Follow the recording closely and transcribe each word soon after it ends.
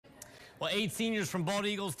Well, 8 seniors from Bald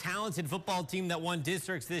Eagles' talented football team that won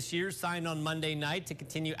districts this year signed on Monday night to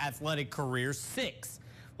continue athletic careers. 6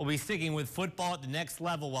 will be sticking with football at the next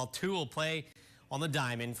level, while 2 will play on the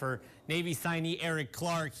diamond. For Navy signee Eric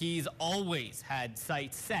Clark, he's always had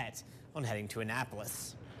sights set on heading to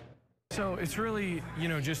Annapolis. So it's really,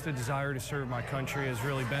 just the desire to serve my country has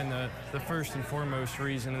really been the first and foremost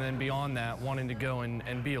reason. And then beyond that, wanting to go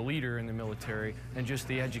and be a leader in the military, and just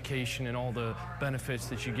the education and all the benefits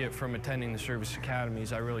that you get from attending the service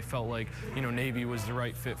academies. I really felt like, Navy was the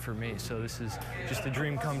right fit for me. So this is just a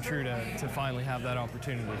dream come true to finally have that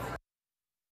opportunity.